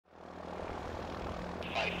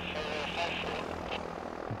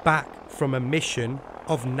back from a mission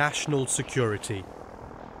of national security.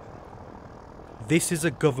 This is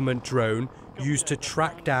a government drone used to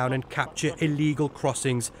track down and capture illegal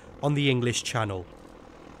crossings on the English Channel.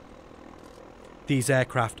 These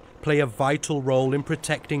aircraft play a vital role in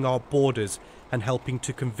protecting our borders and helping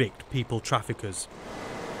to convict people traffickers.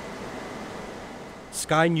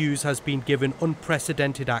 Sky News has been given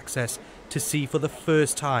unprecedented access to see for the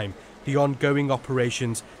first time the ongoing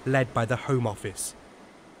operations led by the Home Office.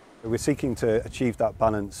 We're seeking to achieve that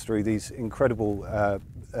balance through these incredible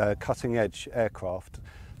cutting-edge aircraft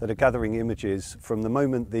that are gathering images from the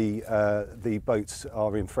moment the boats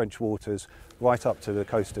are in French waters right up to the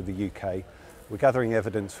coast of the UK. We're gathering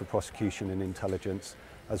evidence for prosecution and intelligence,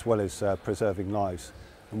 as well as preserving lives.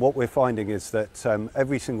 And what we're finding is that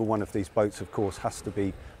every single one of these boats, of course, has to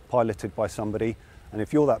be piloted by somebody. And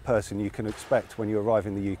if you're that person, you can expect when you arrive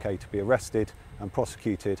in the UK to be arrested and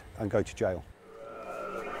prosecuted and go to jail.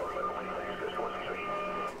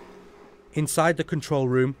 Inside the control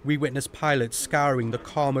room, we witness pilots scouring the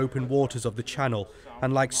calm open waters of the Channel,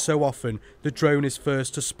 and like so often, the drone is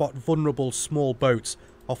first to spot vulnerable small boats,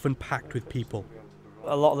 often packed with people.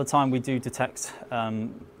 A lot of the time we do detect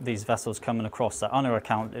these vessels coming across that are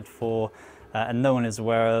unaccounted for and no one is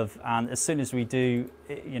aware of, and as soon as we do,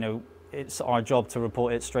 it's our job to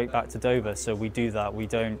report it straight back to Dover, so we do that. We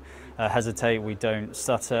don't hesitate, we don't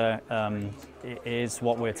stutter. It is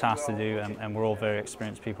what we're tasked to do, and we're all very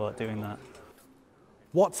experienced people at doing that.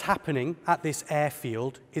 What's happening at this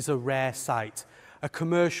airfield is a rare sight. A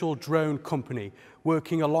commercial drone company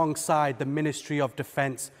working alongside the Ministry of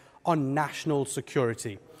Defence on national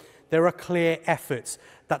security. There are clear efforts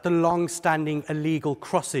that the long-standing illegal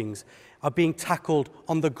crossings are being tackled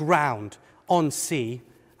on the ground, on sea,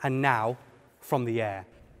 and now from the air.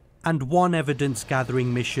 And one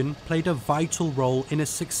evidence-gathering mission played a vital role in a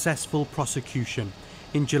successful prosecution.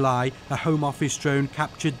 In July, a Home Office drone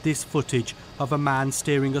captured this footage of a man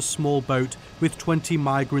steering a small boat with 20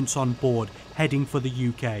 migrants on board, heading for the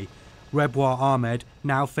UK. Rebwar Ahmed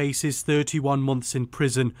now faces 31 months in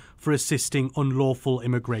prison for assisting unlawful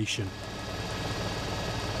immigration.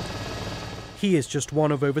 He is just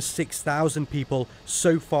one of over 6,000 people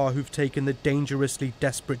so far who've taken the dangerously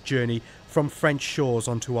desperate journey from French shores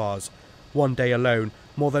onto ours. One day alone,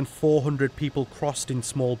 more than 400 people crossed in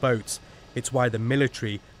small boats. It's why the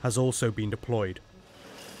military has also been deployed.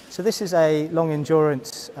 So this is a long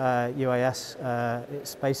endurance UAS.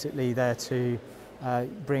 It's basically there to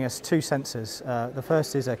bring us two sensors. The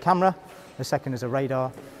first is a camera, the second is a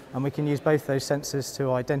radar, and we can use both those sensors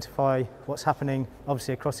to identify what's happening,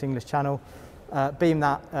 obviously across the English Channel, beam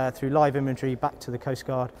that through live imagery back to the Coast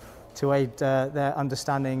Guard to aid their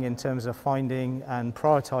understanding in terms of finding and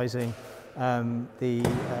prioritising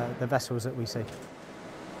the vessels that we see.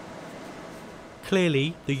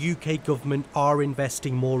 Clearly, the UK government are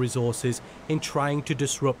investing more resources in trying to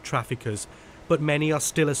disrupt traffickers, but many are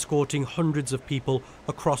still escorting hundreds of people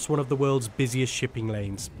across one of the world's busiest shipping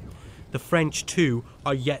lanes. The French, too,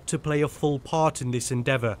 are yet to play a full part in this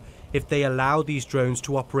endeavour. If they allow these drones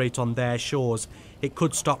to operate on their shores, it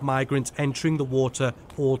could stop migrants entering the water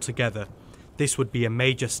altogether. This would be a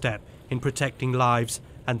major step in protecting lives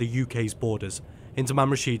and the UK's borders. Inzamam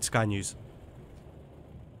Rashid, Sky News.